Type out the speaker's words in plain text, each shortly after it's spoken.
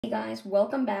Hey guys,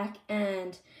 welcome back,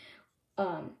 and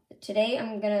today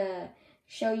I'm gonna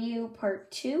show you part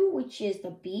 2, which is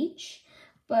the beach.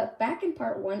 But back in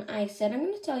part 1, I said I'm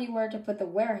gonna tell you where to put the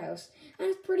warehouse, and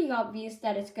it's pretty obvious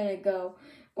that it's gonna go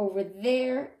over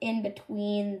there in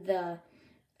between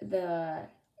the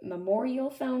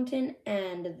memorial fountain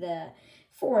and the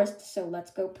forest, so let's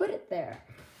go put it there.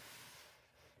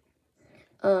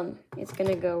 It's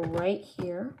gonna go right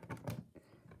here,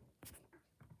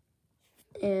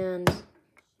 and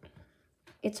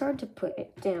it's hard to put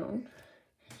it down.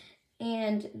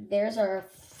 And there's our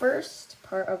first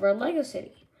part of our Lego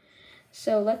city.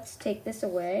 So let's take this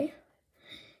away.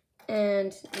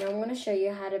 And now I'm going to show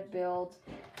you how to build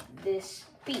this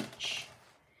beach.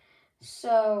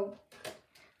 So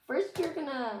first you're going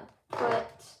to put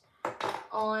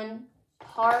on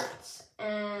parts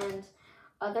and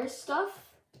other stuff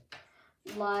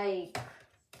like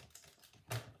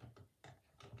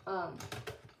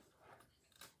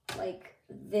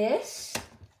this.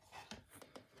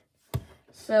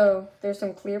 So there's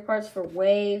some clear parts for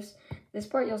waves. This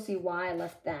part you'll see why I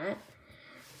left that.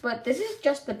 But this is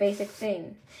just the basic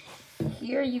thing.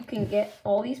 Here you can get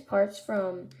all these parts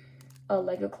from a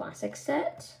Lego Classic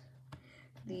set.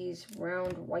 These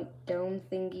round white dome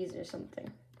thingies or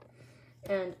something.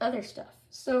 And other stuff.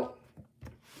 So,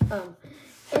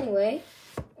 anyway,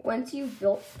 once you've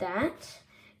built that,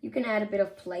 you can add a bit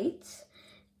of plates.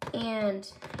 And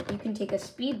you can take a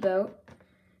speedboat.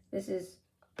 This is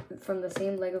from the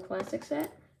same Lego Classic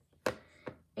set.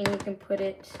 And you can put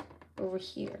it over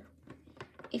here.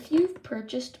 If you've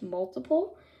purchased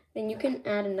multiple, then you can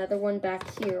add another one back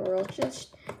here, or I'll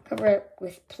just cover it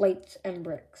with plates and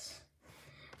bricks.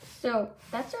 So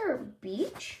that's our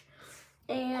beach.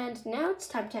 And now it's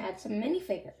time to add some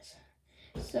minifigures.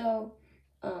 So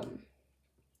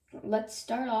let's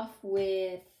start off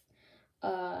with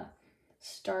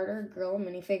starter girl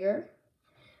minifigure,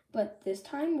 but this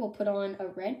time we'll put on a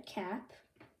red cap,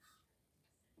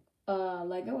 a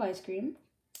Lego ice cream,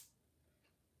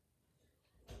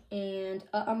 and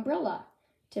an umbrella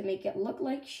to make it look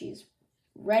like she's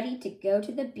ready to go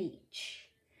to the beach,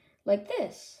 like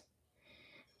this.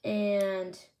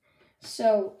 And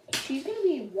so she's going to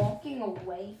be walking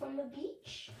away from the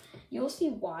beach. You'll see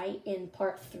why in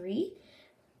part 3,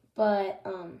 but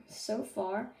so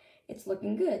far it's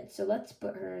looking good. So let's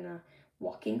put her in a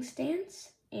walking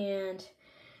stance and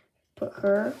put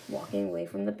her walking away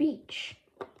from the beach.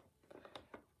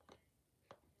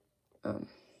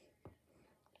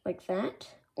 Like that.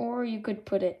 Or you could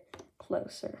put it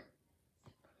closer.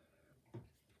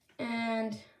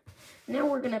 And now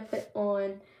we're going to put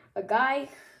on a guy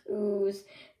who's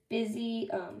busy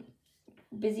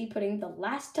putting the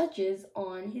last touches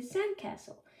on his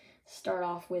sandcastle. Start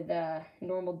off with a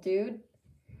normal dude.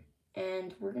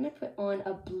 And we're going to put on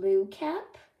a blue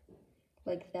cap,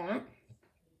 like that.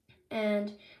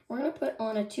 And we're going to put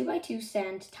on a 2x2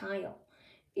 sand tile.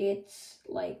 It's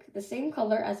like the same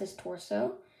color as his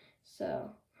torso.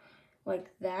 So,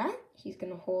 like that. He's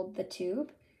going to hold the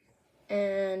tube.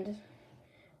 And,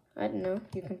 I don't know,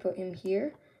 you can put him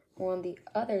here or on the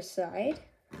other side.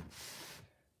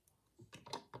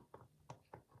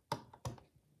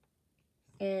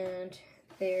 And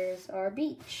there's our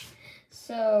beach.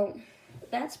 So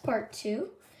that's part 2.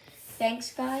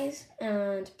 Thanks, guys,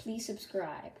 and please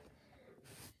subscribe.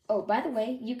 Oh, by the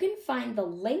way, you can find the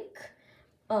link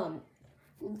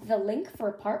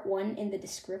for part 1 in the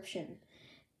description.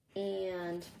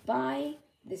 And bye.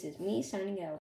 This is me signing out.